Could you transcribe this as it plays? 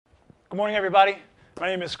Good morning, everybody. My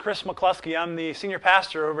name is Chris McCluskey. I'm the senior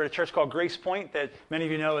pastor over at a church called Grace Point that many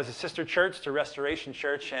of you know is a sister church to Restoration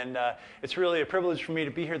Church. And it's really a privilege for me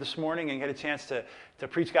to be here this morning and get a chance to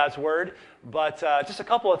preach God's Word. But just a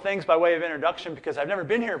couple of things by way of introduction, because I've never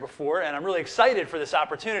been here before, and I'm really excited for this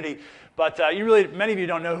opportunity. But many of you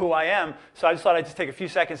don't know who I am, so I just thought I'd just take a few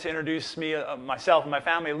seconds to introduce myself and my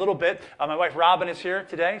family a little bit. My wife Robin is here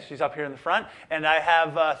today. She's up here in the front. And I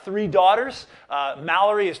have 3 daughters.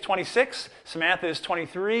 Mallory is 26, Samantha is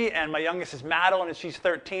 23, and my youngest is Madeline, and she's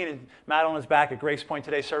 13. And Madeline is back at Grace Point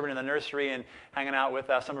today, serving in the nursery and hanging out with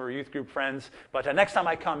some of her youth group friends. But next time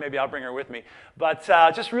I come, maybe I'll bring her with me. But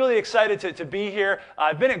just really excited to be here.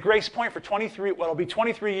 I've been at Grace Point for it'll be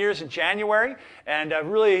 23 years in January, and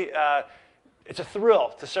it's a thrill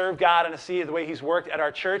to serve God and to see the way He's worked at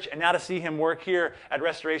our church, and now to see Him work here at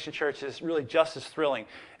Restoration Church is really just as thrilling.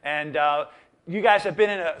 And you guys have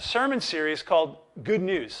been in a sermon series called Good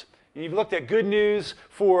News. You've looked at good news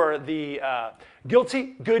for the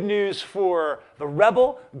guilty, good news for the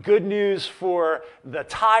rebel, good news for the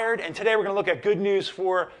tired, and today we're going to look at good news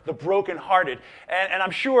for the brokenhearted. And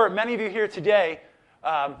I'm sure many of you here today,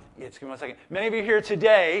 give me 1 second. Many of you here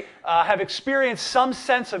today have experienced some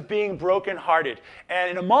sense of being brokenhearted. And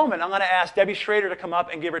in a moment, I'm going to ask Debbie Schrader to come up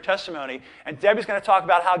and give her testimony. And Debbie's going to talk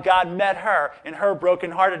about how God met her in her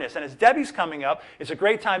brokenheartedness. And as Debbie's coming up, it's a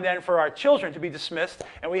great time then for our children to be dismissed.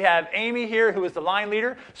 And we have Amy here, who is the line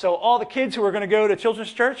leader. So all the kids who are going to go to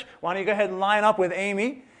Children's Church, why don't you go ahead and line up with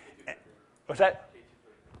Amy. What's that?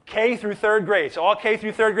 K through 3rd grade. So all K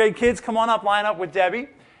through 3rd grade kids, come on up, line up with Debbie.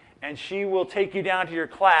 And she will take you down to your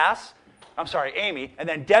class. I'm sorry, Amy. And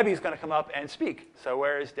then Debbie's going to come up and speak. So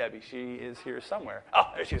where is Debbie? She is here somewhere.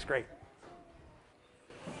 Oh, there she is. Great.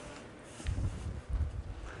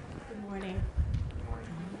 Good morning.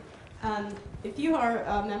 If you are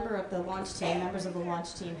a member of the launch team, members of the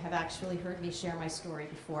launch team have actually heard me share my story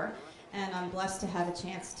before. And I'm blessed to have a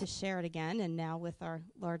chance to share it again, and now with our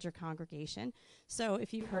larger congregation. So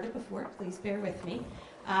if you've heard it before, please bear with me.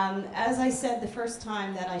 As I said the first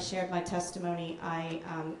time that I shared my testimony,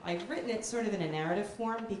 I've written it sort of in a narrative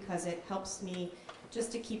form because it helps me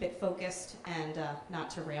just to keep it focused and not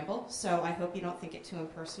to ramble. So I hope you don't think it too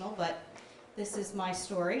impersonal, but this is my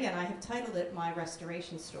story, and I have titled it My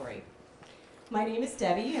Restoration Story. My name is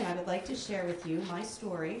Debbie, and I would like to share with you my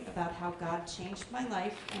story about how God changed my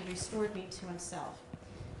life and restored me to Himself.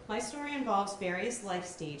 My story involves various life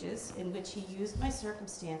stages in which He used my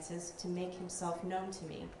circumstances to make Himself known to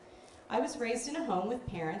me. I was raised in a home with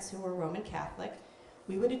parents who were Roman Catholic.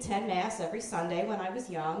 We would attend Mass every Sunday when I was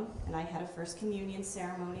young, and I had a First Communion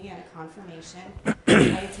ceremony and a confirmation.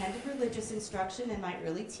 I attended religious instruction in my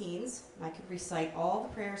early teens, and I could recite all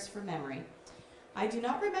the prayers from memory. I do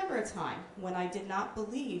not remember a time when I did not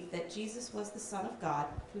believe that Jesus was the Son of God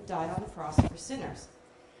who died on the cross for sinners.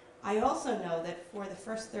 I also know that for the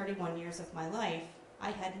first 31 years of my life,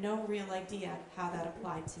 I had no real idea how that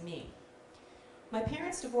applied to me. My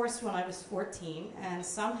parents divorced when I was 14, and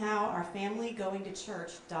somehow our family going to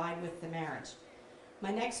church died with the marriage.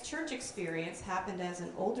 My next church experience happened as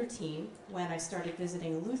an older teen when I started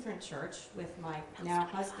visiting a Lutheran church with my now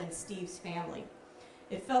husband Steve's family.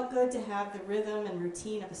 It felt good to have the rhythm and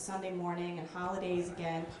routine of a Sunday morning and holidays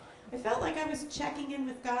again. I felt like I was checking in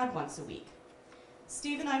with God once a week.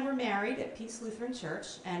 Steve and I were married at Peace Lutheran Church,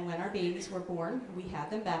 and when our babies were born, we had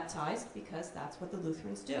them baptized because that's what the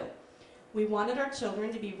Lutherans do. We wanted our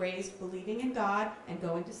children to be raised believing in God and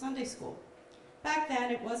going to Sunday school. Back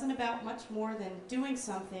then, it wasn't about much more than doing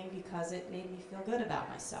something because it made me feel good about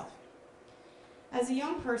myself. As a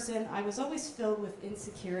young person, I was always filled with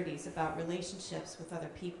insecurities about relationships with other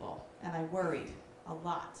people, and I worried a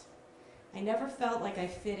lot. I never felt like I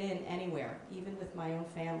fit in anywhere, even with my own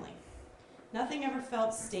family. Nothing ever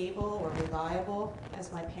felt stable or reliable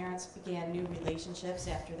as my parents began new relationships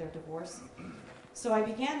after their divorce. So I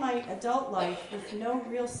began my adult life with no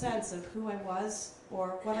real sense of who I was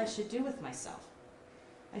or what I should do with myself.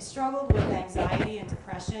 I struggled with anxiety and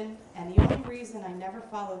depression, and the only reason I never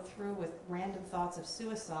followed through with random thoughts of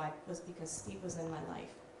suicide was because Steve was in my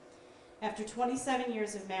life. After 27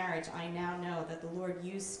 years of marriage, I now know that the Lord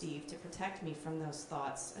used Steve to protect me from those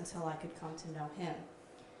thoughts until I could come to know Him.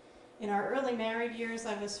 In our early married years,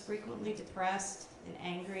 I was frequently depressed and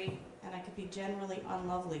angry, and I could be generally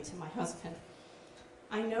unlovely to my husband.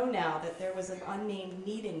 I know now that there was an unnamed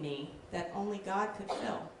need in me that only God could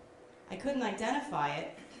fill. I couldn't identify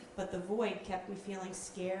it, but the void kept me feeling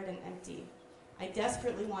scared and empty. I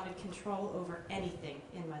desperately wanted control over anything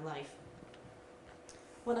in my life.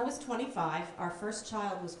 When I was 25, our first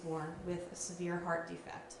child was born with a severe heart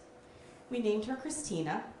defect. We named her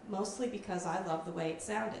Christina, mostly because I loved the way it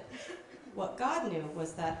sounded. What God knew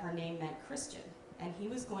was that her name meant Christian, and he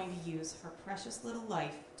was going to use her precious little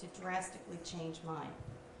life to drastically change mine.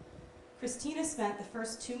 Christina spent the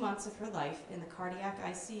first 2 months of her life in the cardiac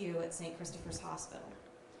ICU at St. Christopher's Hospital.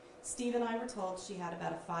 Steve and I were told she had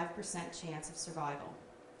about a 5% chance of survival.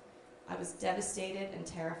 I was devastated and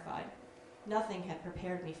terrified. Nothing had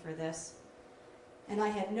prepared me for this, and I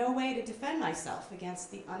had no way to defend myself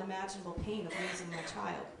against the unimaginable pain of losing my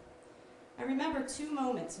child. I remember 2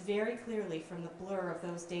 moments very clearly from the blur of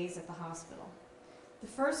those days at the hospital. The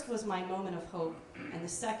first was my moment of hope, and the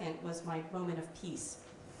second was my moment of peace.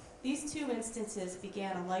 These 2 instances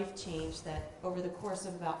began a life change that, over the course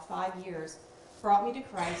of about 5 years, brought me to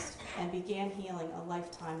Christ and began healing a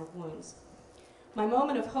lifetime of wounds. My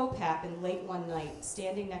moment of hope happened late one night,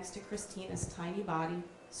 standing next to Christina's tiny body,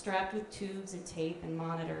 strapped with tubes and tape and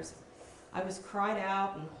monitors. I was cried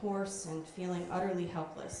out and hoarse and feeling utterly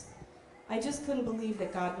helpless. I just couldn't believe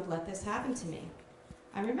that God would let this happen to me.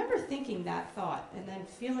 I remember thinking that thought and then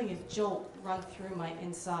feeling a jolt run through my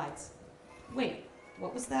insides. Wait,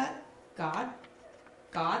 what was that? God?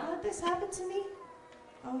 God let this happen to me?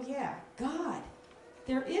 Oh yeah, God.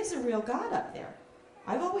 There is a real God up there.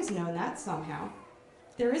 I've always known that somehow.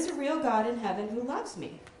 There is a real God in heaven who loves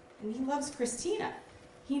me, and he loves Christina.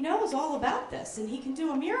 He knows all about this, and he can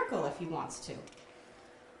do a miracle if he wants to.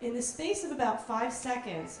 In the space of about 5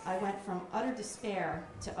 seconds, I went from utter despair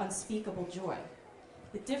to unspeakable joy.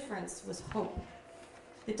 The difference was hope.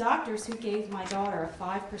 The doctors who gave my daughter a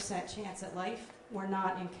 5% chance at life were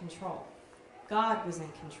not in control. God was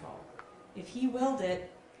in control. If he willed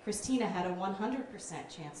it, Christina had a 100%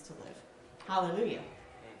 chance to live. Hallelujah.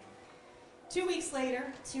 2 weeks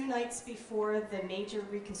later, 2 nights before the major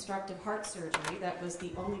reconstructive heart surgery that was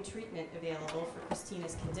the only treatment available for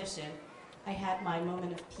Christina's condition, I had my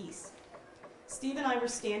moment of peace. Steve and I were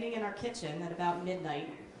standing in our kitchen at about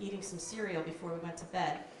midnight, eating some cereal before we went to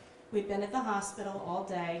bed. We'd been at the hospital all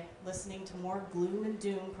day, listening to more gloom and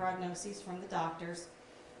doom prognoses from the doctors.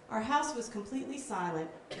 Our house was completely silent,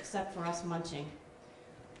 except for us munching.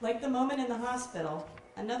 Like the moment in the hospital,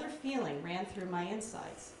 another feeling ran through my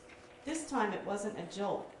insides. This time it wasn't a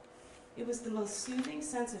jolt. It was the most soothing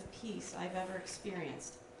sense of peace I've ever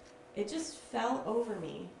experienced. It just fell over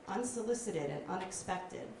me, unsolicited and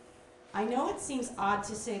unexpected. I know it seems odd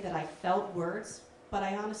to say that I felt words, but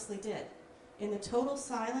I honestly did. In the total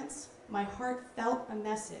silence, my heart felt a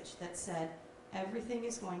message that said, everything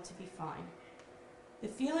is going to be fine. The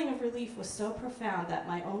feeling of relief was so profound that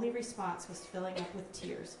my only response was filling up with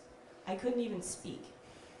tears. I couldn't even speak.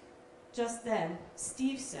 Just then,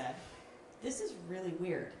 Steve said, "This is really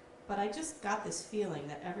weird, but I just got this feeling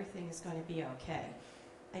that everything is going to be okay."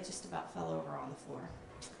 I just about fell over on the floor.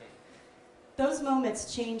 Those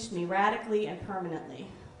moments changed me radically and permanently.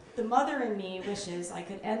 The mother in me wishes I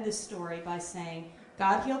could end this story by saying,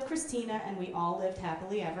 God healed Christina and we all lived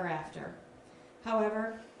happily ever after.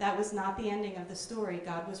 However, that was not the ending of the story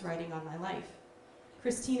God was writing on my life.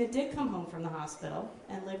 Christina did come home from the hospital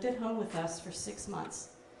and lived at home with us for 6 months.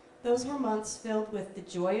 Those were months filled with the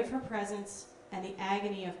joy of her presence and the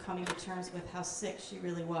agony of coming to terms with how sick she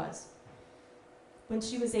really was. When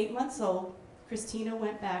she was 8 months old, Christina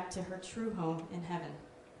went back to her true home in heaven.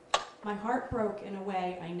 My heart broke in a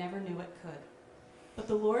way I never knew it could. But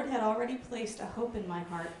the Lord had already placed a hope in my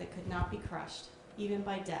heart that could not be crushed, even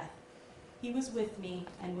by death. He was with me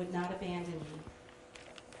and would not abandon me.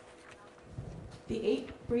 The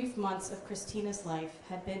 8 brief months of Christina's life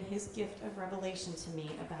had been his gift of revelation to me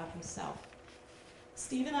about himself.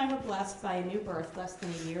 Steve and I were blessed by a new birth less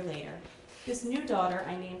than a year later. This new daughter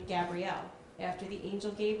I named Gabrielle, after the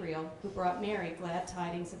angel Gabriel, who brought Mary glad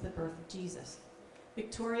tidings of the birth of Jesus.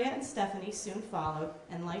 Victoria and Stephanie soon followed,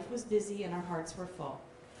 and life was busy and our hearts were full.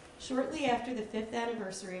 Shortly after the 5th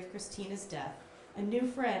anniversary of Christina's death, a new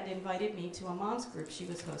friend invited me to a mom's group she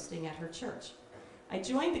was hosting at her church. I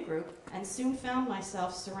joined the group and soon found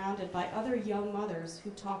myself surrounded by other young mothers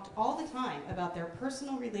who talked all the time about their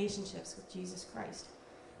personal relationships with Jesus Christ.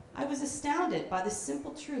 I was astounded by the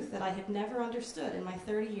simple truth that I had never understood in my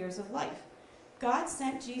 30 years of life. God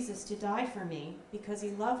sent Jesus to die for me because he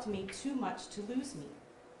loved me too much to lose me.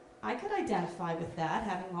 I could identify with that,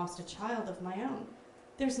 having lost a child of my own.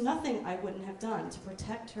 There's nothing I wouldn't have done to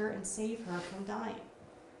protect her and save her from dying.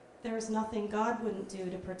 There is nothing God wouldn't do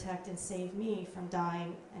to protect and save me from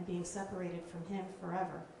dying and being separated from him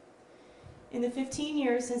forever. In the 15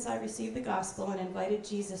 years since I received the gospel and invited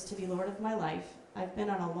Jesus to be Lord of my life, I've been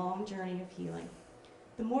on a long journey of healing.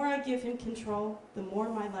 The more I give him control, the more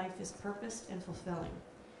my life is purposed and fulfilling.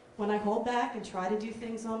 When I hold back and try to do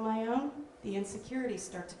things on my own, the insecurities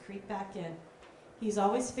start to creep back in. He's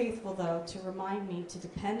always faithful, though, to remind me to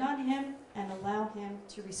depend on him and allow him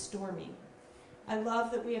to restore me. I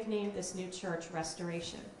love that we have named this new church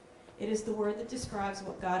Restoration. It is the word that describes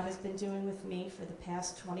what God has been doing with me for the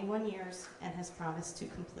past 21 years and has promised to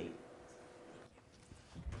complete.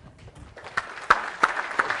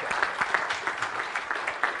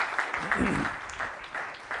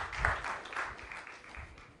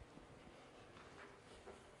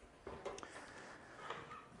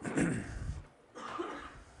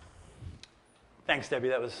 Thanks, Debbie.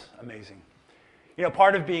 That was amazing. You know,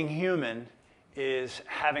 part of being human is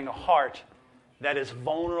having a heart that is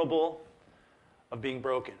vulnerable of being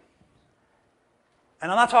broken.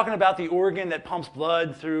 And I'm not talking about the organ that pumps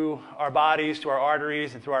blood through our bodies, to our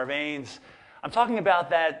arteries, and through our veins. I'm talking about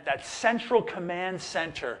that central command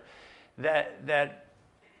center that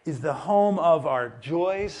is the home of our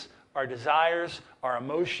joys, our desires, our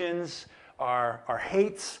emotions, our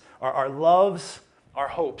hates, our loves, our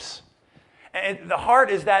hopes. And the heart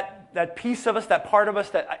is that piece of us, that part of us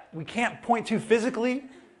that we can't point to physically,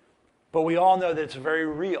 but we all know that it's very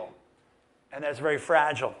real and that it's very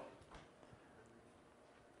fragile.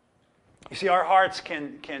 You see, our hearts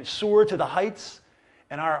can soar to the heights,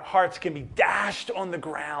 and our hearts can be dashed on the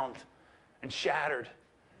ground and shattered,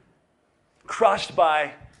 crushed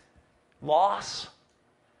by loss,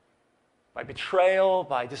 by betrayal,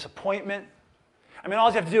 by disappointment. I mean, all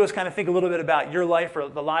you have to do is kind of think a little bit about your life or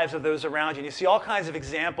the lives of those around you. And you see all kinds of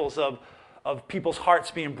examples of people's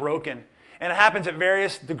hearts being broken. And it happens in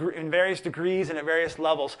various degrees and at various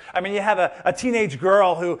levels. I mean, you have a teenage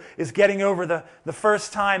girl who is getting over the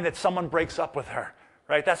first time that someone breaks up with her,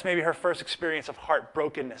 right? That's maybe her first experience of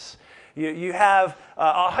heartbrokenness. You have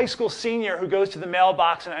a high school senior who goes to the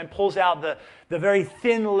mailbox and pulls out the very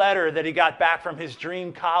thin letter that he got back from his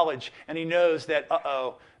dream college, and he knows that,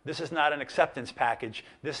 this is not an acceptance package.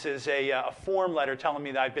 This is a form letter telling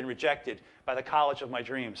me that I've been rejected by the college of my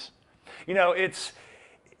dreams. You know, it's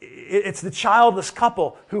the childless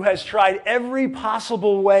couple who has tried every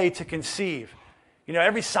possible way to conceive. You know,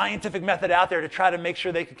 every scientific method out there to try to make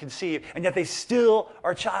sure they can conceive, and yet they still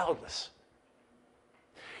are childless.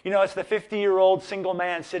 You know, it's the 50-year-old single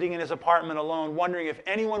man sitting in his apartment alone, wondering if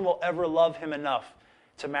anyone will ever love him enough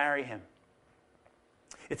to marry him.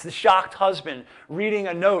 It's the shocked husband reading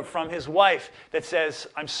a note from his wife that says,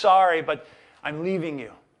 "I'm sorry, but I'm leaving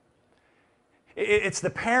you." It's the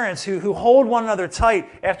parents who hold one another tight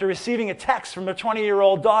after receiving a text from their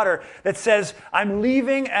 20-year-old daughter that says, "I'm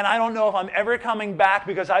leaving and I don't know if I'm ever coming back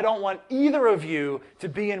because I don't want either of you to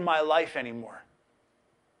be in my life anymore."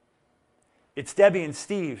 It's Debbie and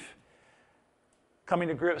Steve coming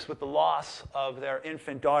to grips with the loss of their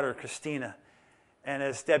infant daughter, Christina. And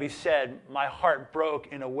as Debbie said, my heart broke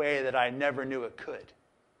in a way that I never knew it could.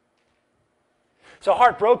 So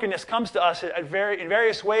heartbrokenness comes to us in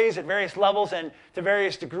various ways, at various levels, and to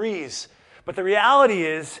various degrees. But the reality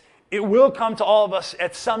is, it will come to all of us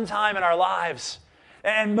at some time in our lives.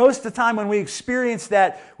 And most of the time when we experience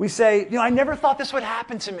that, we say, I never thought this would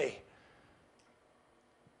happen to me.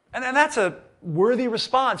 And that's a worthy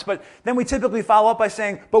response. But then we typically follow up by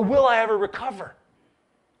saying, but will I ever recover?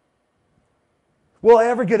 Will I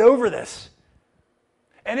ever get over this?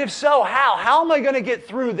 And if so, how? How am I going to get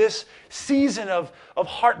through this season of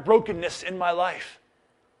heartbrokenness in my life?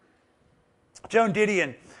 Joan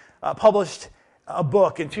Didion published a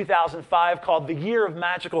book in 2005 called The Year of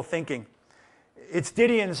Magical Thinking. It's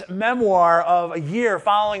Didion's memoir of a year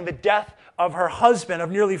following the death of her husband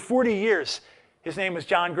of nearly 40 years. His name was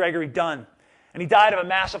John Gregory Dunn. And he died of a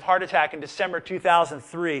massive heart attack in December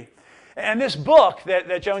 2003. And this book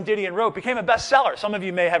that Joan Didion wrote became a bestseller. Some of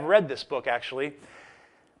you may have read this book, actually.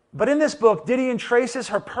 But in this book, Didion traces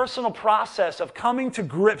her personal process of coming to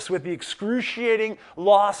grips with the excruciating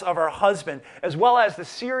loss of her husband, as well as the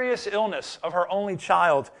serious illness of her only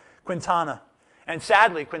child, Quintana. And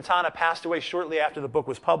sadly, Quintana passed away shortly after the book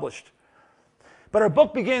was published. But her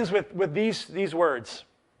book begins with these words.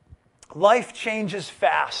 Life changes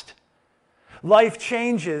fast. Life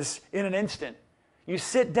changes in an instant. You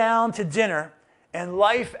sit down to dinner, and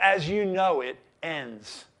life as you know it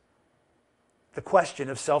ends. The question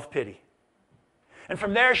of self-pity. And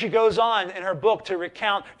from there, she goes on in her book to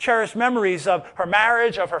recount cherished memories of her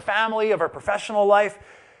marriage, of her family, of her professional life.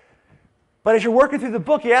 But as you're working through the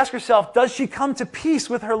book, you ask yourself, does she come to peace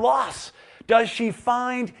with her loss? Does she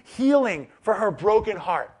find healing for her broken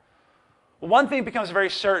heart? Well, one thing becomes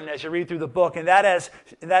very certain as you read through the book, and that is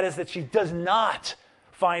that she does not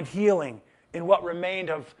find healing in what remained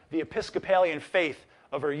of the Episcopalian faith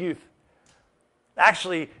of her youth.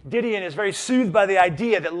 Actually, Didion is very soothed by the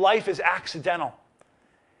idea that life is accidental.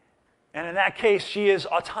 And in that case, she is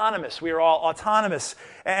autonomous. We are all autonomous.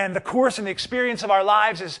 And the course and the experience of our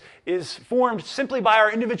lives is formed simply by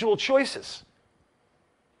our individual choices.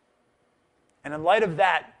 And in light of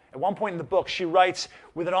that, at one point in the book, she writes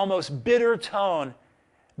with an almost bitter tone,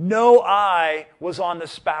 "No eye was on the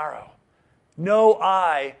sparrow. No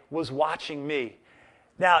eye was watching me."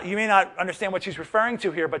 Now, you may not understand what she's referring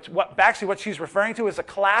to here, but actually what she's referring to is a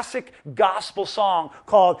classic gospel song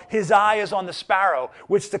called "His Eye is on the Sparrow,"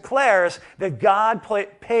 which declares that God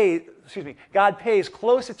pays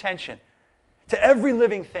close attention to every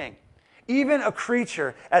living thing, even a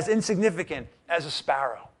creature as insignificant as a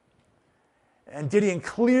sparrow. And Gideon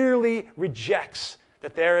clearly rejects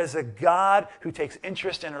that there is a God who takes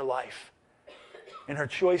interest in her life, in her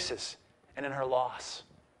choices, and in her loss.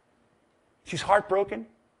 She's heartbroken.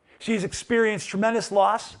 She's experienced tremendous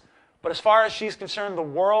loss. But as far as she's concerned, the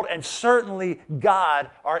world and certainly God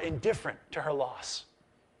are indifferent to her loss.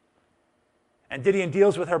 And Gideon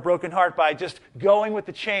deals with her broken heart by just going with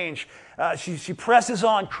the change. She presses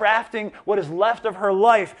on, crafting what is left of her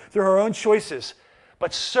life through her own choices,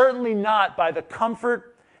 but certainly not by the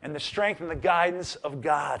comfort and the strength and the guidance of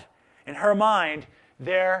God. In her mind,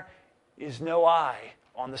 there is no eye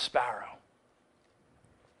on the sparrow.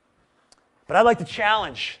 But I'd like to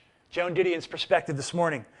challenge Joan Didion's perspective this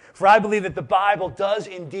morning, for I believe that the Bible does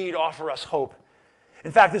indeed offer us hope.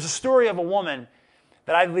 In fact, there's a story of a woman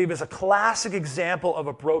that I believe is a classic example of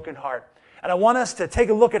a broken heart. And I want us to take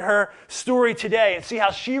a look at her story today and see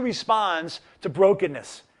how she responds to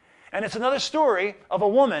brokenness. And it's another story of a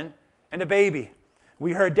woman and a baby.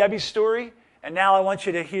 We heard Debbie's story, and now I want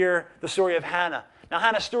you to hear the story of Hannah. Now,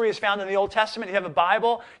 Hannah's story is found in the Old Testament. If you have a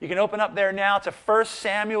Bible, you can open up there now to 1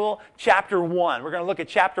 Samuel chapter 1. We're going to look at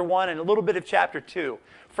chapter 1 and a little bit of chapter 2.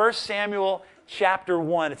 1 Samuel chapter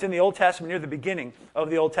 1. It's in the Old Testament, near the beginning of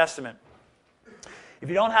the Old Testament. If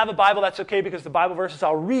you don't have a Bible, that's okay, because the Bible verses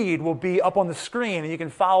I'll read will be up on the screen, and you can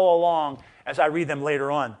follow along as I read them later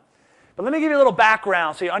on. But let me give you a little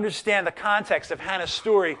background so you understand the context of Hannah's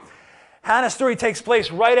story. Hannah's story takes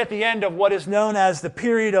place right at the end of what is known as the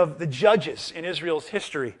period of the Judges in Israel's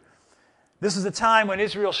history. This is a time when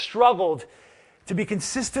Israel struggled to be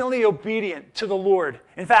consistently obedient to the Lord.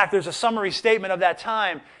 In fact, there's a summary statement of that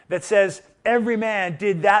time that says, "Every man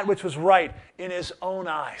did that which was right in his own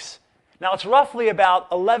eyes." Now, it's roughly about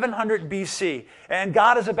 1100 BC, and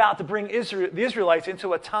God is about to bring the Israelites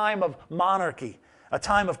into a time of monarchy, a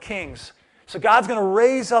time of kings. So God's going to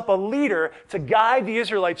raise up a leader to guide the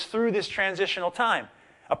Israelites through this transitional time,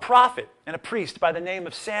 a prophet and a priest by the name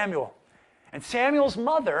of Samuel. And Samuel's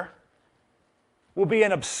mother will be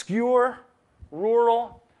an obscure,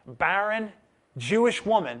 rural, barren Jewish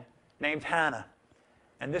woman named Hannah.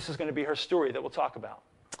 And this is going to be her story that we'll talk about.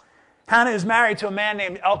 Hannah is married to a man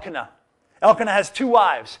named Elkanah. Elkanah has two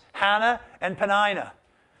wives, Hannah and Peninnah.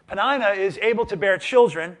 Peninnah is able to bear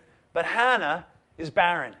children, but Hannah is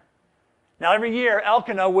barren. Now, every year,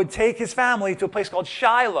 Elkanah would take his family to a place called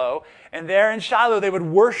Shiloh, and there in Shiloh, they would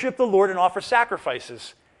worship the Lord and offer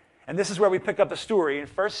sacrifices. And this is where we pick up the story in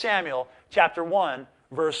 1 Samuel chapter 1,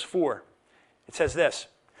 verse 4. It says this,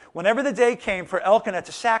 "Whenever the day came for Elkanah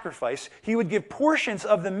to sacrifice, he would give portions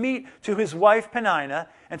of the meat to his wife Peninnah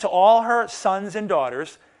and to all her sons and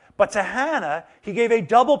daughters, but to Hannah he gave a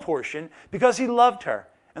double portion because he loved her,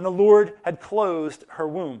 and the Lord had closed her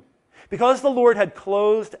womb. Because the Lord had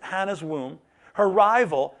closed Hannah's womb, her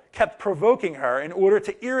rival kept provoking her in order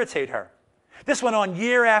to irritate her. This went on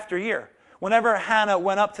year after year. Whenever Hannah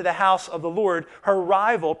went up to the house of the Lord, her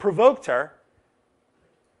rival provoked her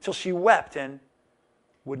till she wept and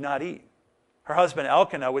would not eat. Her husband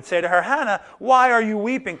Elkanah would say to her, 'Hannah, why are you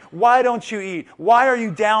weeping? Why don't you eat? Why are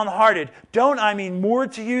you downhearted? Don't I mean more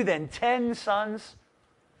to you than 10 sons?'"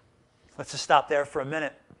 Let's just stop there for a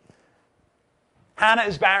minute. Hannah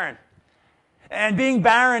is barren. And being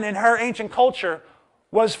barren in her ancient culture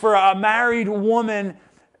was for a married woman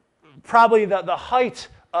probably the height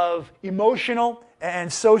of emotional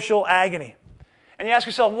and social agony. And you ask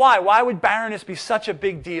yourself, why? Why would barrenness be such a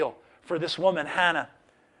big deal for this woman, Hannah?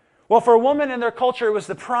 Well, for a woman in their culture, it was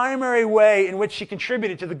the primary way in which she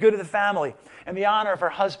contributed to the good of the family and the honor of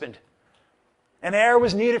her husband. An heir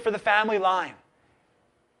was needed for the family line.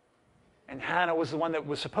 And Hannah was the one that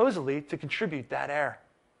was supposedly to contribute that heir.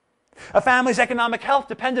 A family's economic health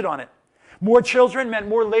depended on it. More children meant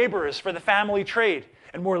more laborers for the family trade,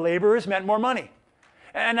 and more laborers meant more money.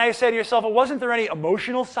 And now you say to yourself, well, wasn't there any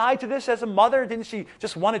emotional side to this as a mother? Didn't she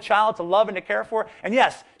just want a child to love and to care for? And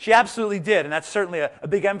yes, she absolutely did, and that's certainly a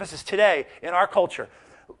big emphasis today in our culture.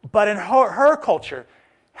 But in her culture,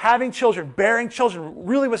 having children, bearing children,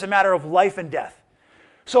 really was a matter of life and death.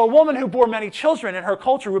 So a woman who bore many children in her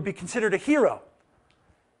culture would be considered a hero.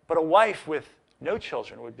 But a wife with no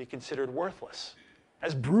children would be considered worthless.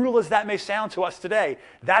 As brutal as that may sound to us today,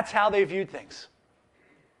 that's how they viewed things.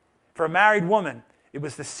 For a married woman, it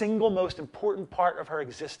was the single most important part of her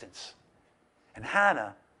existence. And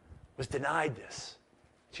Hannah was denied this.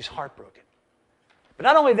 She's heartbroken. But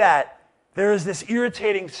not only that, there is this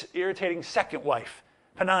irritating second wife,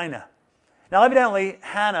 Peninnah. Now, evidently,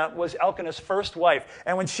 Hannah was Elkanah's first wife,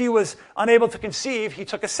 and when she was unable to conceive, he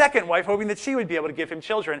took a second wife, hoping that she would be able to give him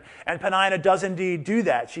children, and Peninnah does indeed do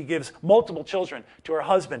that. She gives multiple children to her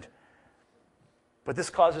husband. But this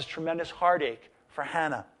causes tremendous heartache for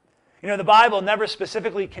Hannah. You know, the Bible never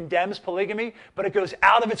specifically condemns polygamy, but it goes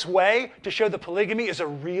out of its way to show that polygamy is a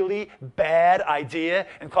really bad idea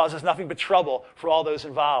and causes nothing but trouble for all those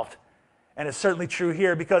involved. And it's certainly true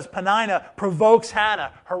here because Peninnah provokes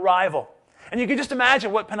Hannah, her rival. And you can just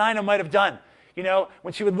imagine what Peninnah might have done. You know,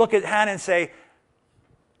 when she would look at Hannah and say,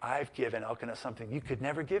 I've given Elkanah something you could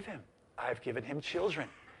never give him. I've given him children.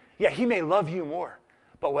 Yeah, he may love you more,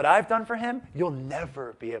 but what I've done for him, you'll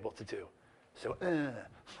never be able to do. So,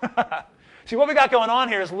 See, what we got going on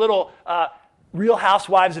here is little Real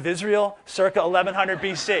Housewives of Israel, circa 1100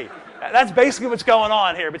 BC. That's basically what's going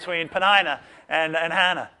on here between Peninnah and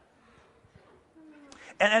Hannah.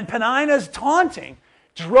 And Peninnah's taunting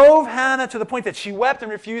drove Hannah to the point that she wept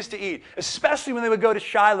and refused to eat, especially when they would go to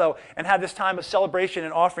Shiloh and have this time of celebration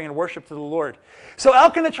and offering and worship to the Lord. So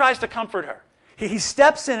Elkanah tries to comfort her. He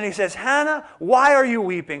steps in and he says, Hannah, why are you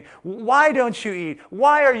weeping? Why don't you eat?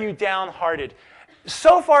 Why are you downhearted?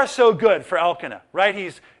 So far, so good for Elkanah, right?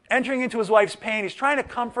 He's entering into his wife's pain. He's trying to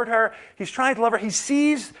comfort her. He's trying to love her. He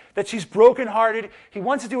sees that she's brokenhearted. He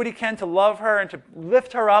wants to do what he can to love her and to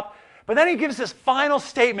lift her up. But then he gives this final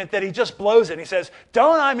statement that he just blows it. He says,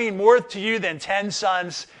 don't I mean more to you than 10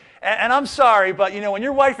 sons? And I'm sorry, but you know, when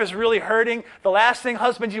your wife is really hurting, the last thing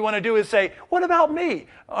husbands you want to do is say, what about me?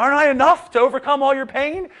 Aren't I enough to overcome all your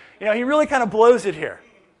pain? You know, he really kind of blows it here.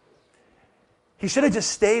 He should have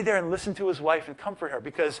just stayed there and listened to his wife and comfort her,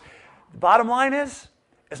 because the bottom line is,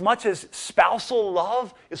 as much as spousal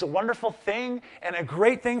love is a wonderful thing and a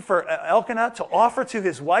great thing for Elkanah to offer to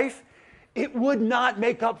his wife, it would not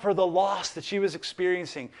make up for the loss that she was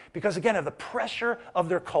experiencing because, again, of the pressure of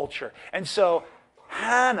their culture. And so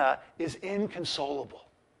Hannah is inconsolable.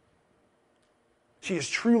 She is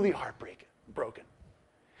truly broken.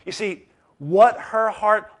 You see, what her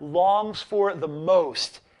heart longs for the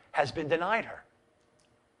most has been denied her.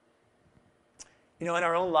 You know, in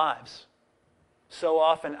our own lives, so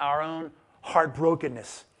often our own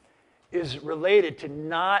heartbrokenness is related to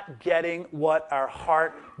not getting what our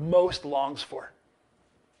heart most longs for,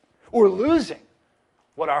 or losing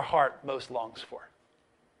what our heart most longs for.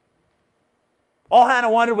 All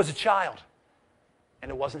Hannah wanted was a child,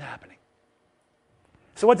 and it wasn't happening.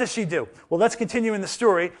 So what does she do? Well, let's continue in the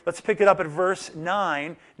story. Let's pick it up at verse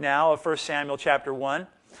 9 now of 1 Samuel chapter 1.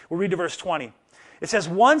 We'll read to verse 20. It says,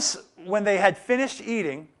 once when they had finished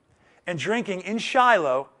eating and drinking in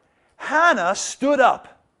Shiloh, Hannah stood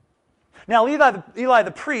up. Now Eli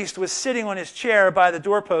the priest was sitting on his chair by the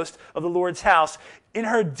doorpost of the Lord's house. In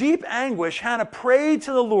her deep anguish, Hannah prayed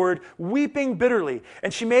to the Lord, weeping bitterly.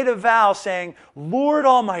 And she made a vow, saying, Lord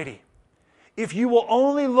Almighty, if you will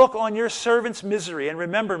only look on your servant's misery and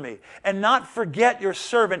remember me, and not forget your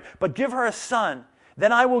servant, but give her a son,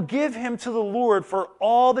 then I will give him to the Lord for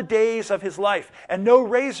all the days of his life, and no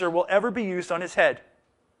razor will ever be used on his head.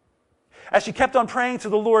 As she kept on praying to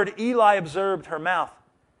the Lord, Eli observed her mouth.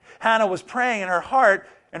 Hannah was praying in her heart,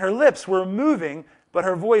 and her lips were moving, but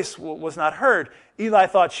her voice was not heard. Eli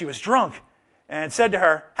thought she was drunk and said to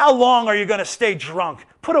her, how long are you going to stay drunk?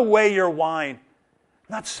 Put away your wine.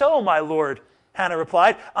 Not so, my lord, Hannah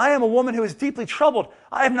replied. I am a woman who is deeply troubled.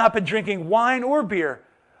 I have not been drinking wine or beer.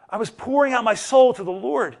 I was pouring out my soul to the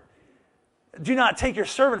Lord. Do not take your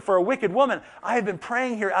servant for a wicked woman. I have been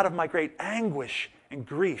praying here out of my great anguish and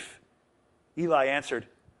grief. Eli answered,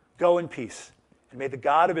 go in peace, and may the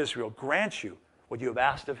God of Israel grant you what you have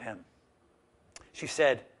asked of him. She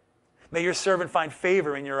said, may your servant find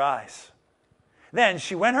favor in your eyes. Then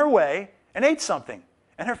she went her way and ate something,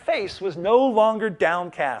 and her face was no longer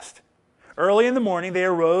downcast. Early in the morning they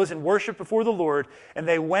arose and worshipped before the Lord, and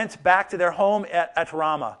they went back to their home at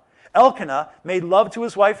Ramah. Elkanah made love to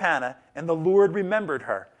his wife Hannah, and the Lord remembered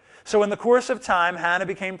her. So in the course of time, Hannah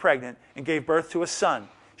became pregnant and gave birth to a son.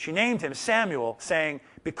 She named him Samuel, saying,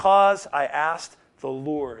 because I asked the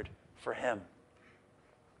Lord for him.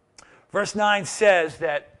 Verse 9 says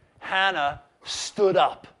that Hannah stood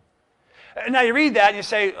up. And now you read that and you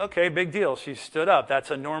say, okay, big deal. She stood up.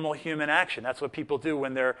 That's a normal human action. That's what people do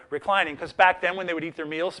when they're reclining. Because back then when they would eat their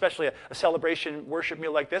meal, especially a celebration worship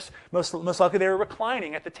meal like this, most likely they were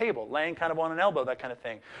reclining at the table, laying kind of on an elbow, that kind of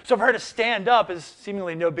thing. So for her to stand up is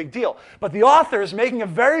seemingly no big deal. But the author is making a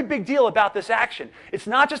very big deal about this action. It's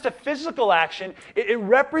not just a physical action. It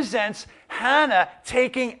represents Hannah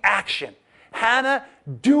taking action. Hannah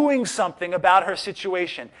doing something about her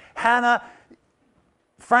situation. Hannah,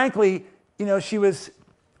 frankly, she was,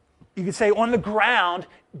 you could say, on the ground,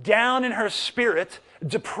 down in her spirit,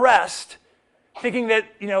 depressed, thinking that,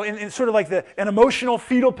 in sort of like an emotional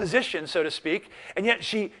fetal position, so to speak, and yet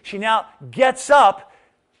she now gets up,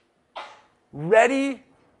 ready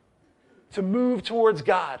to move towards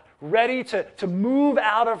God, ready to move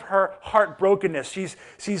out of her heartbrokenness.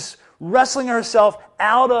 She's wrestling herself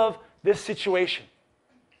out of this situation.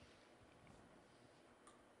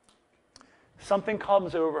 Something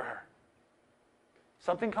comes over her.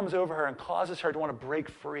 Something comes over her and causes her to want to break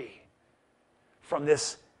free from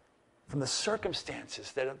the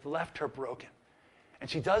circumstances that have left her broken. And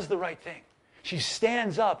she does the right thing. She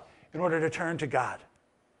stands up in order to turn to God.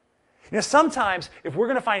 Sometimes if we're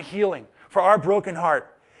going to find healing for our broken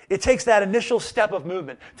heart, it takes that initial step of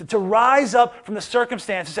movement to rise up from the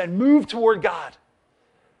circumstances and move toward God.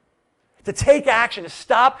 To take action, to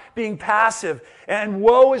stop being passive and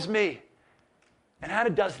woe is me. And Hannah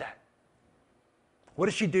does that. What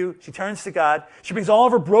does she do? She turns to God. She brings all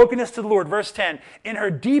of her brokenness to the Lord. Verse 10, in her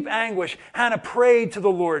deep anguish, Hannah prayed to the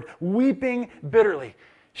Lord, weeping bitterly.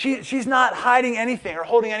 She's not hiding anything or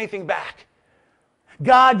holding anything back.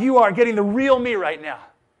 God, you are getting the real me right now.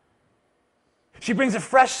 She brings a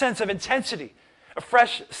fresh sense of intensity, a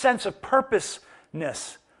fresh sense of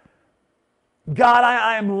purposeness. God,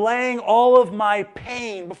 I am laying all of my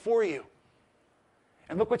pain before you.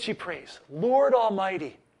 And look what she prays. Lord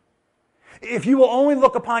Almighty, if you will only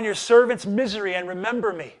look upon your servant's misery and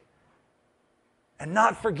remember me and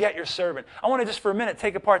not forget your servant. I want to just for a minute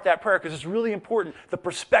take apart that prayer because it's really important, the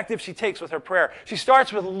perspective she takes with her prayer. She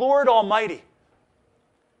starts with Lord Almighty.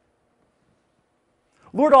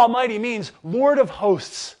 Lord Almighty means Lord of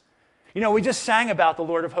hosts. We just sang about the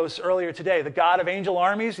Lord of hosts earlier today, the God of angel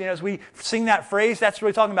armies. As we sing that phrase, that's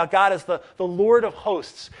really talking about God as the Lord of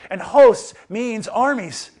hosts. And hosts means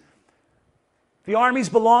armies. The armies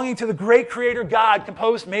belonging to the great creator God,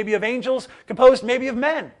 composed maybe of angels, composed maybe of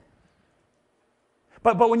men.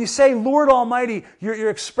 But when you say Lord Almighty, you're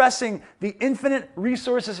expressing the infinite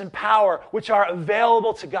resources and power which are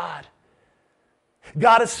available to God.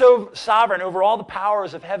 God is so sovereign over all the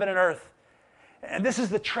powers of heaven and earth. And this is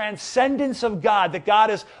the transcendence of God, that God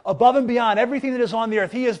is above and beyond everything that is on the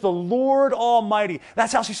earth. He is the Lord Almighty.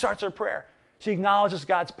 That's how she starts her prayer. She acknowledges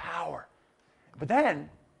God's power. But then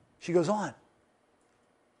she goes on.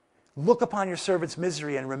 Look upon your servant's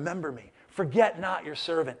misery and remember me. Forget not your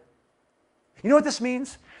servant. You know what this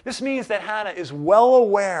means? This means that Hannah is well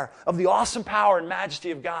aware of the awesome power and majesty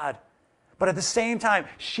of God. But at the same time,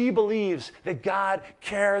 she believes that God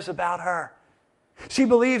cares about her. She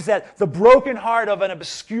believes that the broken heart of an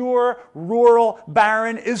obscure, rural,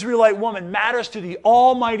 barren Israelite woman matters to the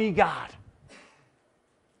Almighty God.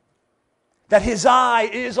 That his eye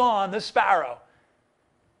is on the sparrow.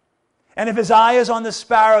 And if his eye is on the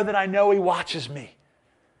sparrow, then I know he watches me.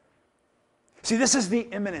 See, this is the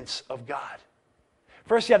immanence of God.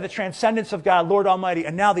 First you have the transcendence of God, Lord Almighty,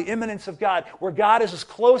 and now the immanence of God, where God is as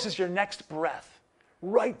close as your next breath,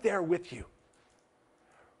 right there with you.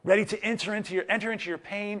 Ready to enter into your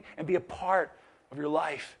pain and be a part of your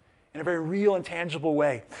life in a very real and tangible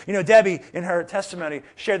way. Debbie, in her testimony,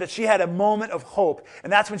 shared that she had a moment of hope.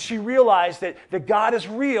 And that's when she realized that God is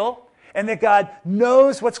real and that God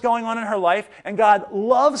knows what's going on in her life and God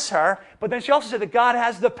loves her. But then she also said that God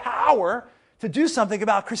has the power to do something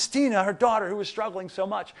about Christina, her daughter, who was struggling so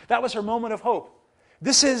much. That was her moment of hope.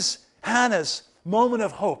 This is Hannah's moment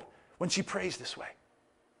of hope when she prays this way.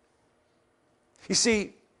 You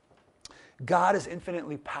see, God is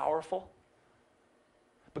infinitely powerful,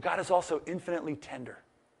 but God is also infinitely tender.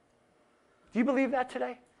 Do you believe that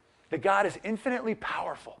today? That God is infinitely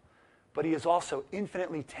powerful, but he is also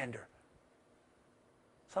infinitely tender.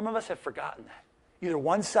 Some of us have forgotten that. Either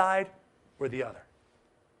one side or the other.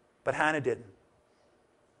 But Hannah didn't.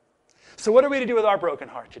 So what are we to do with our broken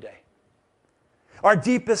heart today? Our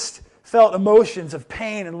deepest felt emotions of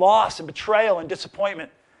pain and loss and betrayal and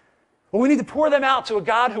disappointment. Well, we need to pour them out to a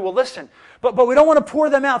God who will listen. But we don't want to pour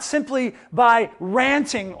them out simply by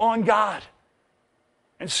ranting on God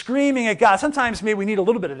and screaming at God. Sometimes maybe we need a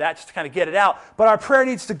little bit of that just to kind of get it out. But our prayer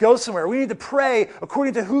needs to go somewhere. We need to pray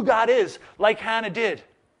according to who God is, like Hannah did.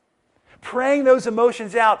 praying those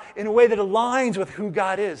emotions out in a way that aligns with who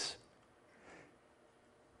God is.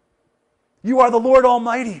 You are the Lord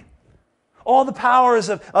Almighty. All the powers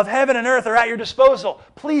of heaven and earth are at your disposal.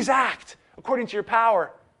 Please act according to your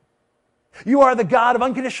power. You are the God of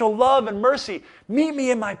unconditional love and mercy. Meet me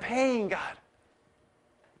in my pain, God.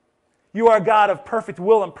 You are a God of perfect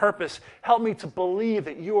will and purpose. Help me to believe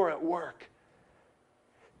that you are at work.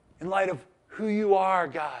 In light of who you are,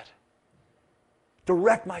 God,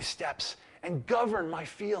 direct my steps and govern my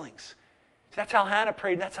feelings. That's how Hannah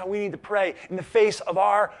prayed, and that's how we need to pray in the face of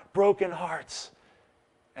our broken hearts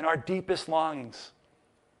and our deepest longings.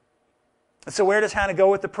 And so where does Hannah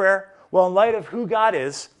go with the prayer? Well, in light of who God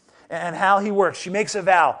is and how he works, she makes a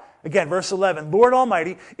vow. Again, verse 11, Lord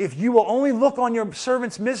Almighty, if you will only look on your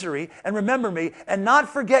servant's misery and remember me and not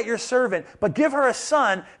forget your servant, but give her a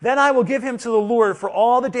son, then I will give him to the Lord for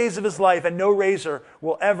all the days of his life, and no razor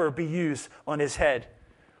will ever be used on his head.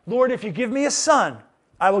 Lord, if you give me a son,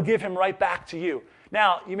 I will give him right back to you.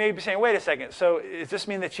 Now, you may be saying, wait a second, so does this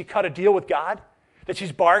mean that she cut a deal with God? That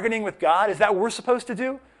she's bargaining with God? Is that what we're supposed to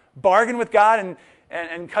do? Bargain with God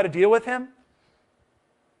and cut a deal with him?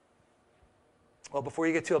 Well, before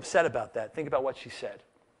you get too upset about that, think about what she said.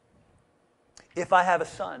 If I have a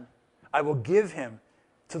son, I will give him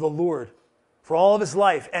to the Lord for all of his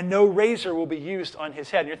life, and no razor will be used on his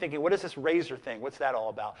head. And you're thinking, what is this razor thing? What's that all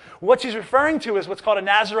about? What she's referring to is what's called a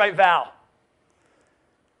Nazirite vow.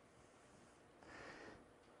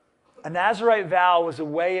 A Nazirite vow was a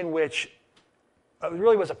way in which, it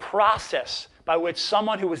really was a process by which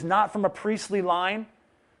someone who was not from a priestly line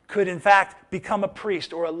could in fact become a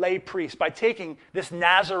priest or a lay priest by taking this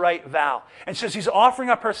Nazirite vow. And so she's offering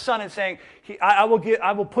up her son and saying, I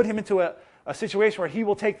will put him into a situation where he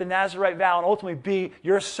will take the Nazirite vow and ultimately be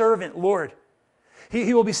your servant, Lord.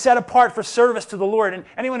 He will be set apart for service to the Lord. And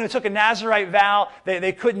anyone who took a Nazirite vow,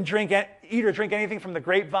 they couldn't eat or drink anything from the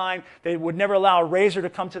grapevine. They would never allow a razor to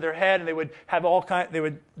come to their head, and they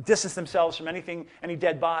would distance themselves from any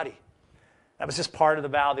dead body. That was just part of the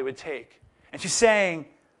vow they would take. And she's saying,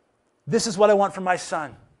 this is what I want from my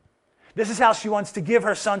son. This is how she wants to give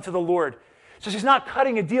her son to the Lord. So she's not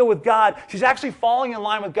cutting a deal with God. She's actually falling in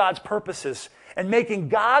line with God's purposes and making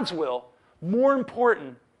God's will more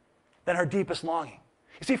important than her deepest longing.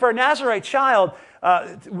 You see, for a Nazirite child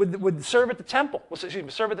would serve at the temple,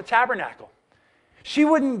 serve at the tabernacle. She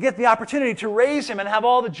wouldn't get the opportunity to raise him and have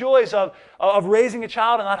all the joys of raising a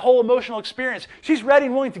child and that whole emotional experience. She's ready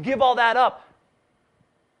and willing to give all that up.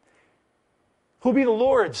 Who'll be the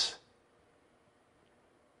Lord's,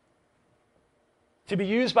 to be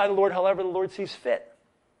used by the Lord however the Lord sees fit.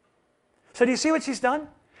 So do you see what she's done?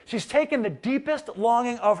 She's taken the deepest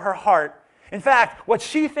longing of her heart. In fact, what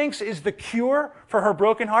she thinks is the cure for her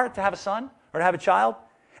broken heart, to have a son or to have a child,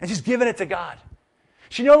 and she's given it to God.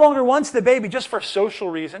 She no longer wants the baby just for social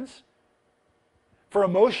reasons, for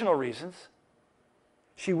emotional reasons.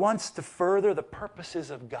 She wants to further the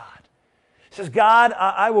purposes of God. She says, God,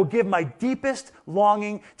 I will give my deepest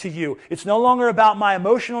longing to you. It's no longer about my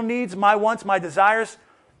emotional needs, my wants, my desires.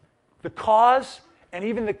 The cause and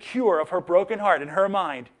even the cure of her broken heart in her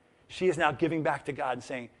mind, she is now giving back to God and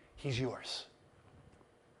saying, He's yours.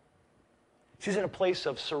 She's in a place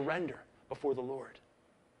of surrender before the Lord.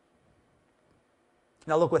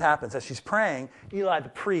 Now look what happens. As she's praying, Eli the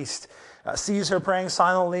priest sees her praying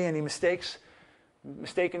silently, and he mistakens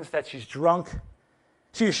that she's drunk.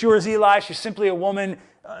 She assures Eli she's simply a woman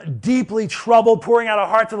deeply troubled, pouring out her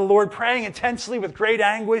heart to the Lord, praying intensely with great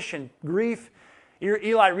anguish and grief.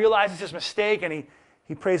 Eli realizes his mistake, and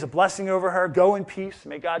he prays a blessing over her. Go in peace.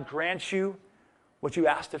 May God grant you what you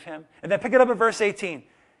asked of him. And then pick it up at verse 18.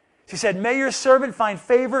 She said, may your servant find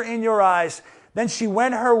favor in your eyes. Then she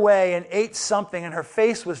went her way and ate something, and her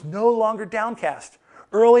face was no longer downcast.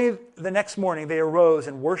 Early the next morning they arose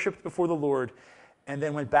and worshipped before the Lord, and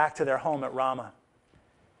then went back to their home at Ramah.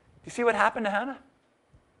 Do you see what happened to Hannah?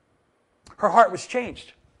 Her heart was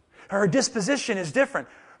changed. Her disposition is different.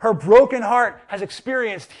 Her broken heart has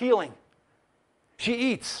experienced healing. She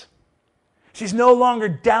eats. She's no longer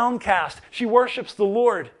downcast. She worships the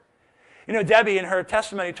Lord. You know, Debbie, in her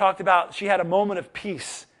testimony, talked about she had a moment of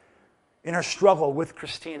peace in her struggle with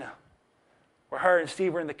Christina, where her and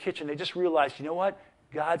Steve were in the kitchen. They just realized, you know what?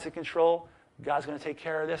 God's in control. God's going to take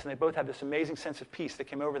care of this. And they both had this amazing sense of peace that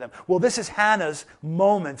came over them. Well, this is Hannah's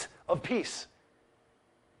moment of peace.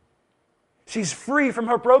 She's free from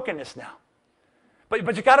her brokenness now.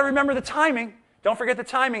 But you got to remember the timing. Don't forget the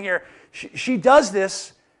timing here. She does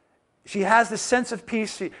this. She has this sense of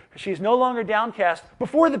peace. She's no longer downcast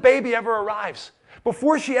before the baby ever arrives,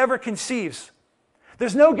 before she ever conceives.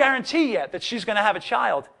 There's no guarantee yet that she's going to have a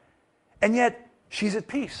child. And yet, she's at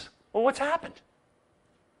peace. Well, what's happened?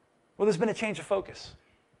 Well, there's been a change of focus.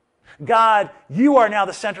 God, you are now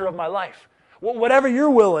the center of my life. Whatever your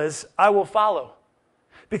will is, I will follow.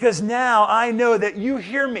 Because now I know that you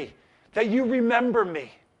hear me, that you remember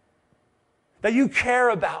me, that you care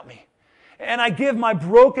about me. And I give my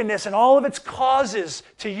brokenness and all of its causes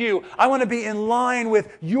to you. I want to be in line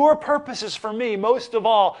with your purposes for me, most of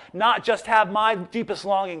all, not just have my deepest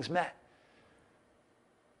longings met.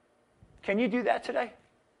 Can you do that today?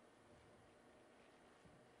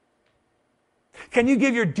 Can you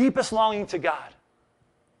give your deepest longing to God?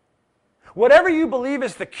 Whatever you believe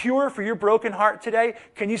is the cure for your broken heart today,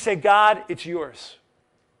 can you say, God, it's yours?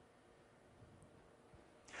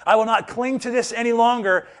 I will not cling to this any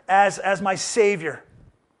longer as my Savior.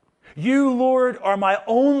 You, Lord, are my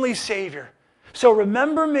only Savior. So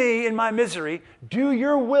remember me in my misery, do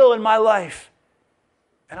your will in my life,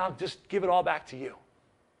 and I'll just give it all back to you.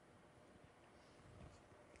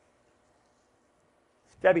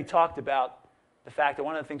 Debbie talked about the fact that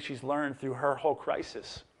one of the things she's learned through her whole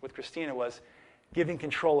crisis with Christina was giving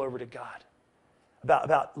control over to God,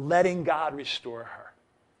 about letting God restore her.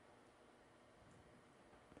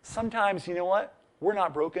 Sometimes, you know what? We're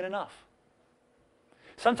not broken enough.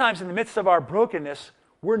 Sometimes in the midst of our brokenness,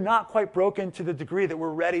 we're not quite broken to the degree that we're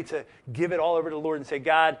ready to give it all over to the Lord and say,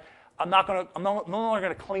 God, I'm no longer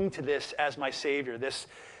going to cling to this as my Savior, this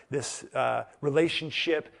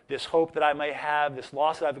relationship, this hope that I may have, this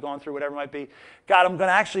loss that I've gone through, whatever it might be. God, I'm going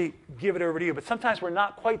to actually give it over to you. But sometimes we're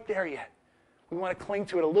not quite there yet. We want to cling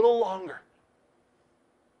to it a little longer.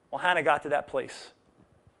 Well, Hannah got to that place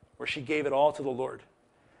where she gave it all to the Lord.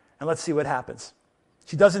 And let's see what happens.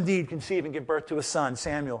 She does indeed conceive and give birth to a son,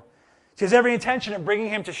 Samuel. She has every intention of bringing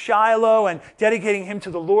him to Shiloh and dedicating him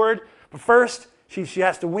to the Lord. But first, she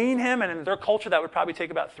has to wean him, and in their culture, that would probably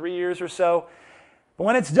take about 3 years or so. But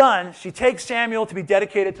when it's done, she takes Samuel to be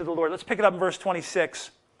dedicated to the Lord. Let's pick it up in verse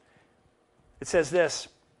 26. It says this.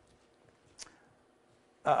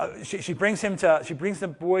 She brings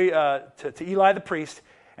the boy to Eli the priest,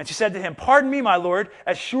 and she said to him, "Pardon me, my Lord,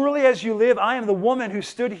 as surely as you live, I am the woman who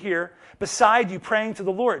stood here beside you praying to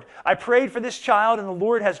the Lord. I prayed for this child, and the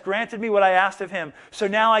Lord has granted me what I asked of him. So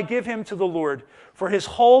now I give him to the Lord. For his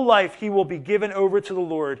whole life he will be given over to the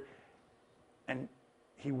Lord." And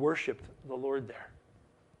he worshiped the Lord there.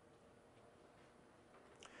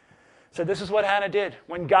 So this is what Hannah did.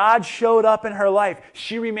 When God showed up in her life,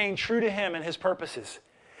 she remained true to him and his purposes.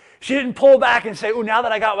 She didn't pull back and say, "Oh, now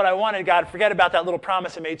that I got what I wanted, God, forget about that little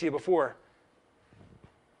promise I made to you before."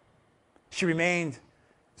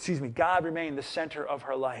 God remained the center of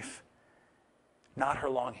her life, not her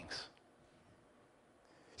longings.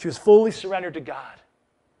 She was fully surrendered to God.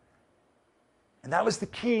 And that was the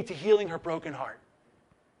key to healing her broken heart.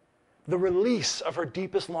 The release of her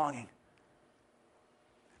deepest longing.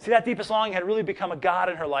 See, that deepest longing had really become a god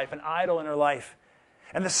in her life, an idol in her life.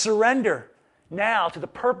 And the surrender now to the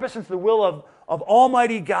purpose and to the will of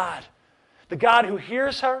Almighty God, the God who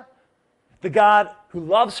hears her, the God who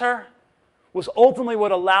loves her, was ultimately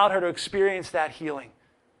what allowed her to experience that healing.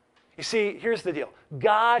 You see, here's the deal.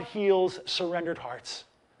 God heals surrendered hearts.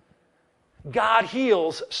 God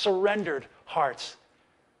heals surrendered hearts.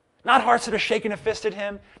 Not hearts that are shaking a fist at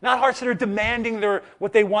him, not hearts that are demanding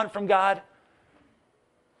what they want from God.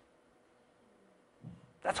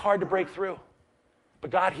 That's hard to break through.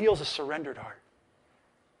 But God heals a surrendered heart.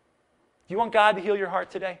 Do you want God to heal your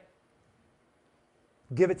heart today?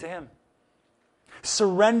 Give it to him.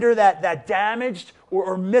 Surrender that damaged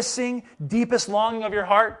or missing deepest longing of your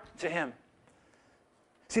heart to him.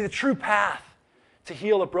 See, the true path to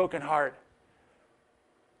heal a broken heart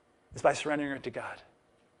is by surrendering it to God.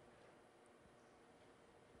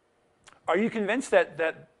 Are you convinced that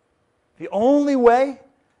the only way,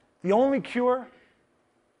 the only cure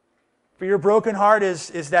for your broken heart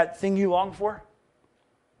is that thing you long for?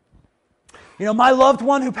 You know, my loved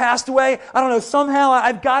one who passed away, I don't know, somehow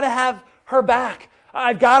I've got to have her back.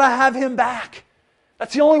 I've got to have him back.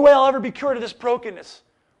 That's the only way I'll ever be cured of this brokenness.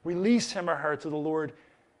 Release him or her to the Lord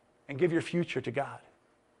and give your future to God.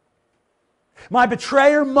 My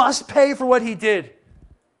betrayer must pay for what he did.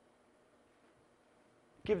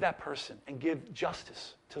 Give that person and give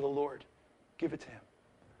justice to the Lord. Give it to him.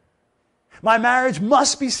 My marriage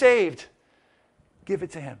must be saved. Give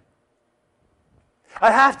it to him.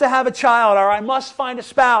 I have to have a child, or I must find a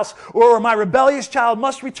spouse, or my rebellious child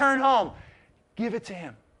must return home. Give it to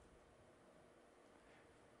him.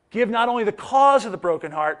 Give not only the cause of the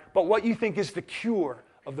broken heart, but what you think is the cure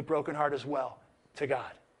of the broken heart as well to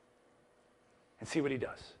God. And see what he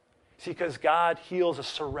does. See, because God heals a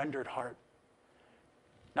surrendered heart.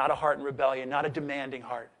 Not a heart in rebellion, not a demanding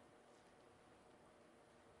heart.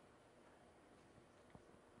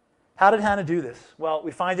 How did Hannah do this? Well, we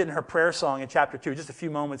find it in her prayer song in chapter 2. Just a few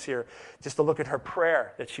moments here, just to look at her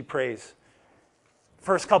prayer that she prays.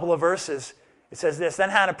 First couple of verses, it says this, "Then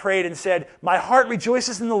Hannah prayed and said, 'My heart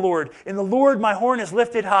rejoices in the Lord. In the Lord my horn is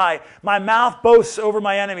lifted high. My mouth boasts over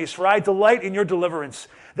my enemies, for I delight in your deliverance.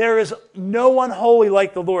 There is no one holy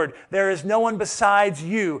like the Lord. There is no one besides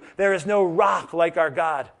you. There is no rock like our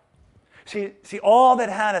God.'" See, all that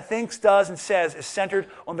Hannah thinks, does, and says is centered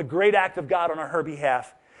on the great act of God on her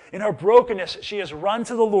behalf. In her brokenness, she has run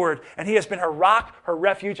to the Lord, and he has been her rock, her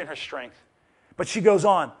refuge, and her strength. But she goes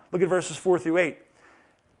on. Look at verses 4 through 8.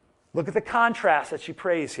 Look at the contrast that she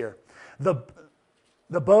prays here. The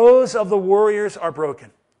bows of the warriors are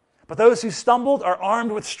broken, but those who stumbled are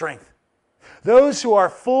armed with strength. Those who are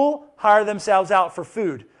full hire themselves out for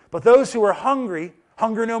food, but those who are hungry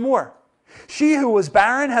hunger no more. She who was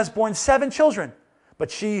barren has borne 7 children,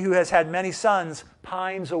 but she who has had many sons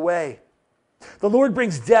pines away. The Lord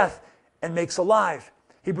brings death and makes alive.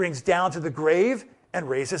 He brings down to the grave and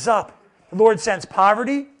raises up. The Lord sends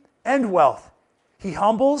poverty and wealth. He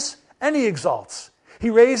humbles and he exalts.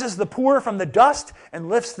 He raises the poor from the dust and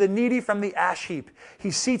lifts the needy from the ash heap.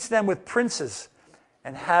 He seats them with princes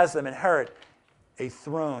and has them inherit a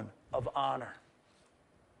throne of honor.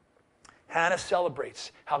 Hannah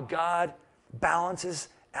celebrates how God balances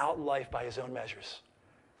out life by his own measures.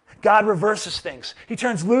 God reverses things. He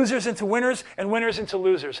turns losers into winners and winners into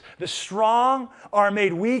losers. The strong are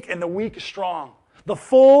made weak and the weak strong. The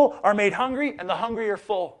full are made hungry and the hungry are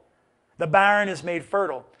full. The barren is made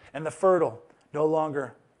fertile and the fertile no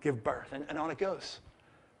longer give birth. And on it goes.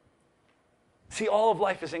 See, all of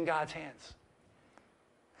life is in God's hands.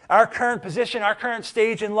 Our current position, our current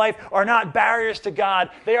stage in life are not barriers to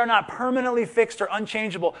God. They are not permanently fixed or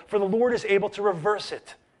unchangeable, for the Lord is able to reverse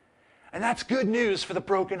it. And that's good news for the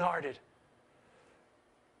brokenhearted.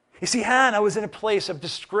 You see, Hannah was in a place of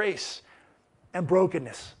disgrace and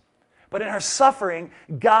brokenness. But in her suffering,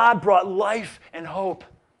 God brought life and hope.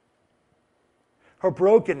 Her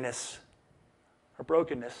brokenness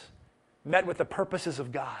met with the purposes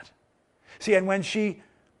of God. See, and when she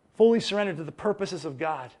fully surrendered to the purposes of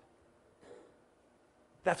God,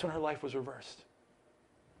 that's when her life was reversed.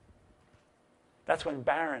 That's when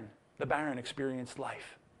the barren experienced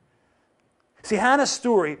life. See, Hannah's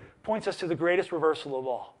story points us to the greatest reversal of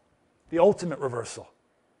all, the ultimate reversal,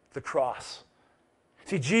 the cross.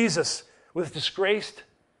 See, Jesus was disgraced,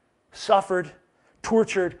 suffered,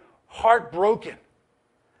 tortured, heartbroken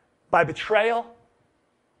by betrayal,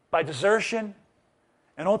 by desertion,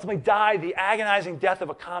 and ultimately died the agonizing death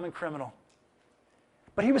of a common criminal.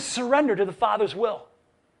 But he was surrendered to the Father's will.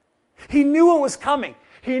 He knew what was coming.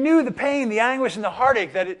 He knew the pain, the anguish, and the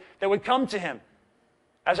heartache that would come to him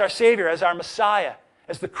as our Savior, as our Messiah,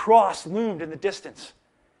 as the cross loomed in the distance.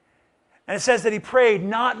 And it says that he prayed,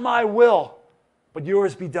 "Not my will, but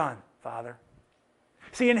yours be done, Father."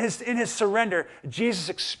 See, in his surrender, Jesus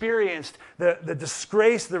experienced the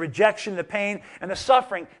disgrace, the rejection, the pain, and the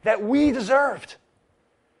suffering that we deserved.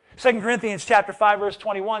 2 Corinthians chapter 5, verse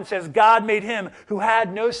 21 says, "God made him who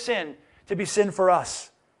had no sin to be sin for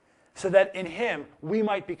us, so that in him we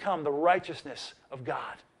might become the righteousness of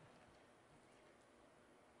God."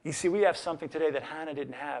 You see, we have something today that Hannah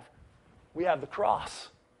didn't have. We have the cross.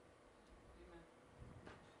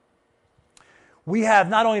 We have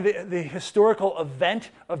not only the historical event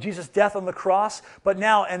of Jesus' death on the cross, but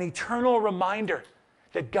now an eternal reminder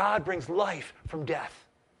that God brings life from death.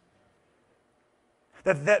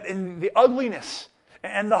 That in the ugliness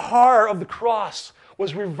and the horror of the cross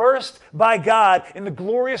was reversed by God in the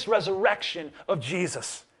glorious resurrection of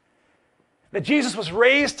Jesus. That Jesus was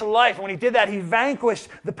raised to life, and when he did that, he vanquished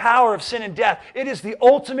the power of sin and death. It is the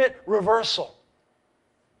ultimate reversal.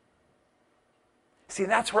 See,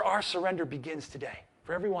 that's where our surrender begins today,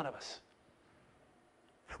 for every one of us.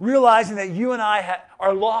 Realizing that you and I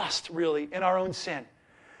are lost, really, in our own sin.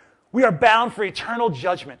 We are bound for eternal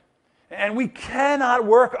judgment, and we cannot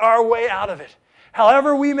work our way out of it.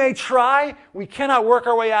 However we may try, we cannot work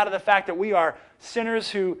our way out of the fact that we are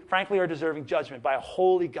sinners who, frankly, are deserving judgment by a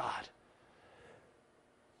holy God.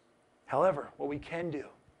 However, what we can do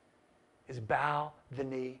is bow the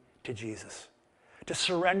knee to Jesus. To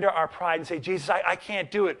surrender our pride and say, "Jesus, I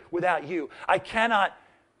can't do it without you. I cannot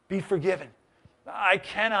be forgiven. I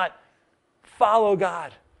cannot follow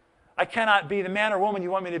God. I cannot be the man or woman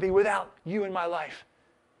you want me to be without you in my life."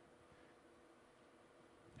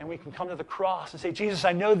 And we can come to the cross and say, "Jesus,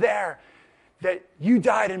 I know there that you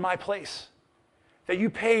died in my place, that you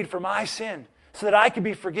paid for my sin so that I could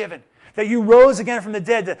be forgiven, that you rose again from the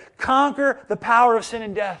dead to conquer the power of sin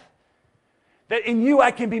and death, that in you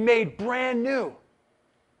I can be made brand new."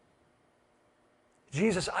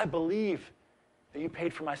 Jesus, I believe that you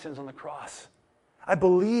paid for my sins on the cross. I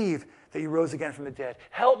believe that you rose again from the dead.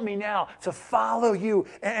 Help me now to follow you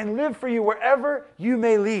and live for you wherever you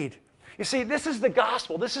may lead. You see, this is the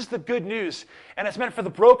gospel. This is the good news. And it's meant for the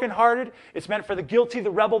brokenhearted. It's meant for the guilty,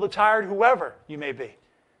 the rebel, the tired, whoever you may be.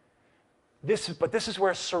 But this is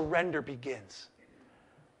where surrender begins.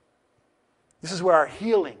 This is where our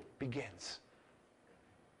healing begins.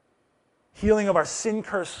 Healing of our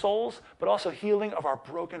sin-cursed souls, but also healing of our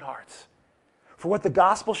broken hearts. For what the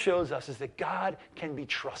gospel shows us is that God can be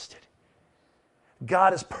trusted.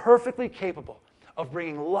 God is perfectly capable of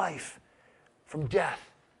bringing life from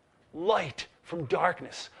death, light from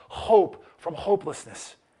darkness, hope from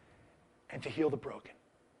hopelessness, and to heal the broken.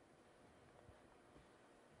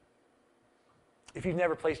 If you've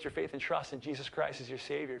never placed your faith and trust in Jesus Christ as your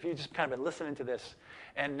Savior, if you've just kind of been listening to this,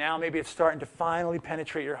 and now maybe it's starting to finally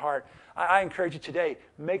penetrate your heart, I encourage you today,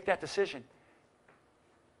 make that decision.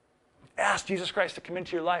 Ask Jesus Christ to come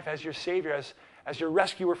into your life as your Savior, as your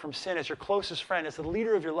rescuer from sin, as your closest friend, as the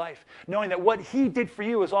leader of your life, knowing that what He did for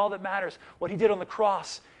you is all that matters, what He did on the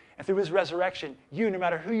cross, and through His resurrection, you, no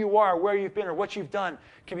matter who you are, where you've been, or what you've done,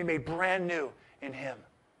 can be made brand new in Him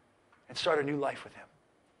and start a new life with Him.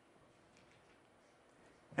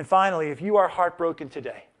 And finally, if you are heartbroken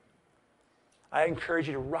today, I encourage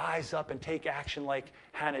you to rise up and take action like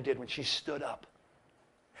Hannah did when she stood up.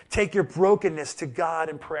 Take your brokenness to God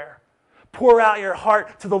in prayer. Pour out your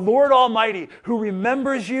heart to the Lord Almighty, who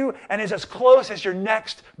remembers you and is as close as your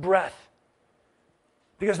next breath.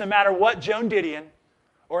 Because no matter what Joan Didion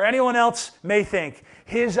or anyone else may think,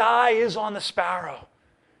 His eye is on the sparrow,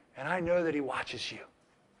 and I know that He watches you.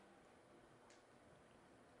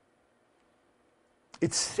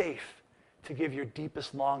 It's safe to give your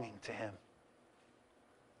deepest longing to Him.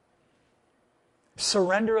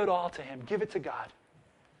 Surrender it all to Him. Give it to God.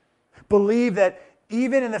 Believe that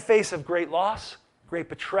even in the face of great loss, great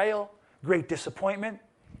betrayal, great disappointment,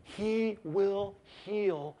 He will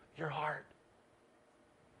heal your heart.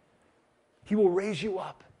 He will raise you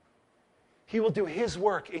up. He will do His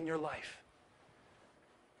work in your life.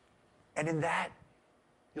 And in that,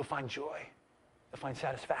 you'll find joy. You'll find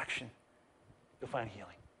satisfaction. You'll find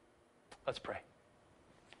healing. Let's pray.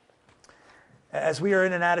 As we are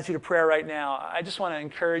in an attitude of prayer right now, I just want to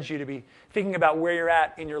encourage you to be thinking about where you're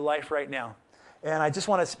at in your life right now. And I just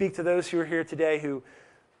want to speak to those who are here today who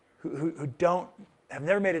have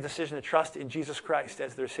never made a decision to trust in Jesus Christ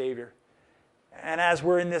as their Savior. And as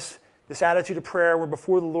we're in this attitude of prayer, we're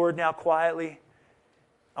before the Lord now quietly,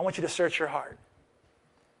 I want you to search your heart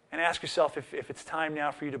and ask yourself if it's time now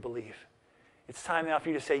for you to believe. It's time now for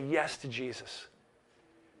you to say yes to Jesus.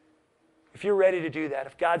 If you're ready to do that,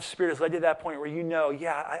 if God's Spirit has led you to that point where you know,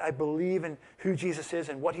 yeah, I believe in who Jesus is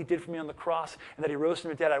and what He did for me on the cross and that He rose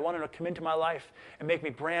from the dead, I want Him to come into my life and make me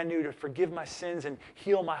brand new, to forgive my sins and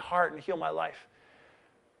heal my heart and heal my life.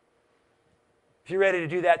 If you're ready to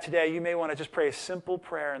do that today, you may want to just pray a simple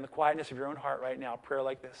prayer in the quietness of your own heart right now, a prayer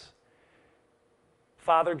like this.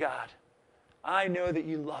 Father God, I know that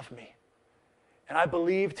you love me, and I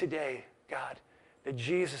believe today, God, that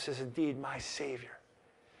Jesus is indeed my Savior.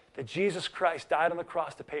 That Jesus Christ died on the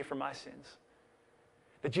cross to pay for my sins.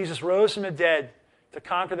 That Jesus rose from the dead to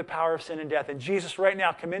conquer the power of sin and death. And Jesus, right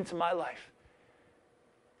now, come into my life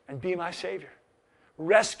and be my Savior.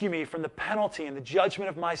 Rescue me from the penalty and the judgment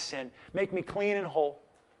of my sin. Make me clean and whole.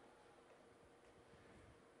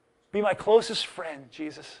 Be my closest friend,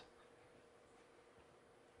 Jesus.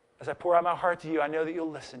 As I pour out my heart to you, I know that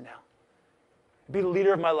you'll listen now. Be the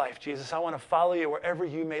leader of my life, Jesus. I want to follow you wherever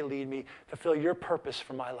you may lead me, fulfill your purpose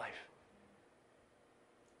for my life.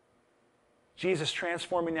 Jesus,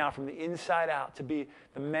 transform me now from the inside out to be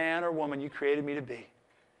the man or woman you created me to be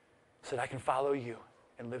so that I can follow you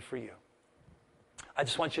and live for you. I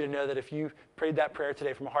just want you to know that if you prayed that prayer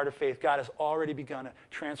today from a heart of faith, God has already begun a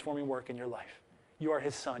transforming work in your life. You are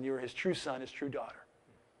His son. You are His true son, His true daughter.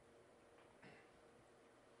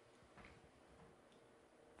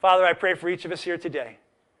 Father, I pray for each of us here today.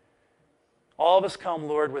 All of us come,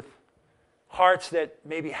 Lord, with hearts that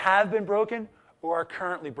maybe have been broken or are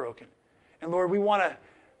currently broken. And Lord, we want to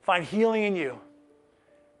find healing in you.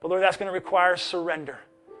 But Lord, that's going to require surrender.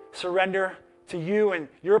 Surrender to you and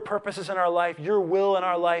your purposes in our life, your will in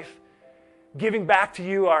our life. Giving back to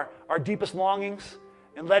you our deepest longings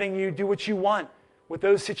and letting you do what you want with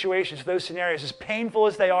those situations, those scenarios. As painful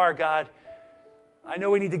as they are, God, I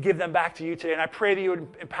know we need to give them back to you today, and I pray that you would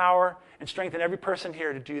empower and strengthen every person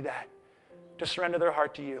here to do that, to surrender their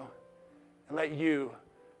heart to you, and let you,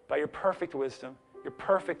 by your perfect wisdom, your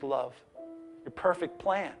perfect love, your perfect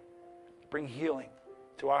plan, bring healing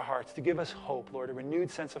to our hearts, to give us hope, Lord, a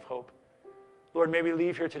renewed sense of hope. Lord, may we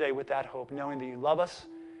leave here today with that hope, knowing that you love us,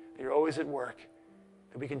 that you're always at work,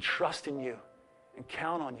 that we can trust in you and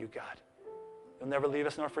count on you, God. You'll never leave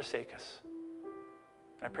us nor forsake us.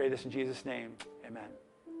 And I pray this in Jesus' name. Amen.